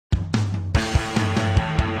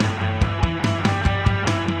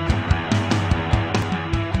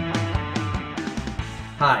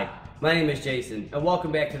Hi, my name is Jason, and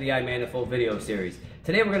welcome back to the iManifold video series.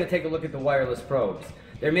 Today we're going to take a look at the wireless probes.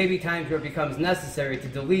 There may be times where it becomes necessary to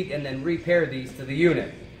delete and then repair these to the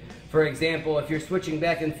unit. For example, if you're switching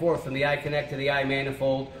back and forth from the iConnect to the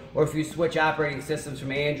iManifold, or if you switch operating systems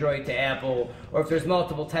from Android to Apple, or if there's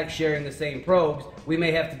multiple techs sharing the same probes, we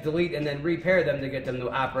may have to delete and then repair them to get them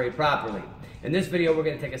to operate properly. In this video, we're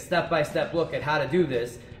going to take a step-by-step look at how to do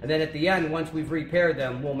this, and then at the end, once we've repaired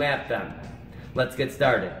them, we'll map them. Let's get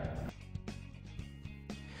started.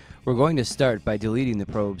 We're going to start by deleting the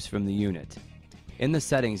probes from the unit. In the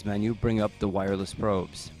settings menu, bring up the wireless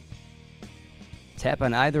probes. Tap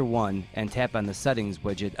on either one and tap on the settings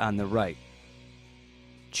widget on the right.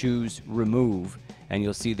 Choose remove and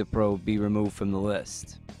you'll see the probe be removed from the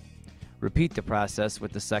list. Repeat the process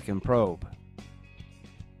with the second probe.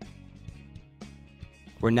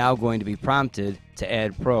 We're now going to be prompted to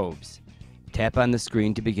add probes. Tap on the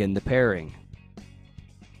screen to begin the pairing.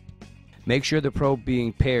 Make sure the probe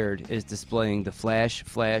being paired is displaying the flash,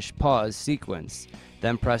 flash, pause sequence.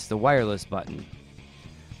 Then press the wireless button.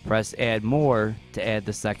 Press add more to add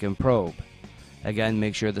the second probe. Again,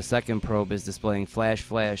 make sure the second probe is displaying flash,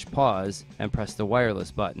 flash, pause and press the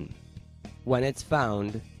wireless button. When it's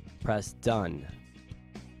found, press done.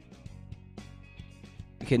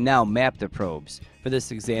 You can now map the probes. For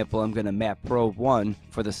this example, I'm going to map probe 1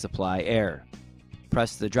 for the supply air.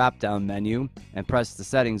 Press the drop-down menu and press the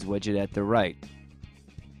settings widget at the right.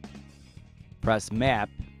 Press map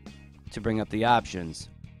to bring up the options.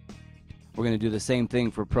 We're going to do the same thing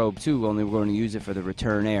for probe 2, only we're going to use it for the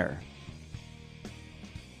return air.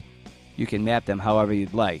 You can map them however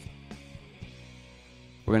you'd like.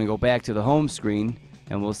 We're going to go back to the home screen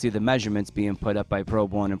and we'll see the measurements being put up by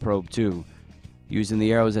probe 1 and probe 2. Using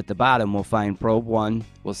the arrows at the bottom, we'll find probe 1.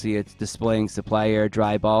 We'll see it's displaying supply air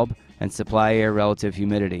dry bulb and supply air relative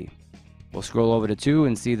humidity. We'll scroll over to 2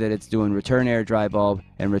 and see that it's doing return air dry bulb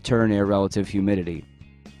and return air relative humidity.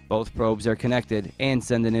 Both probes are connected and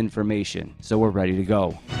sending information, so we're ready to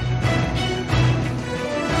go.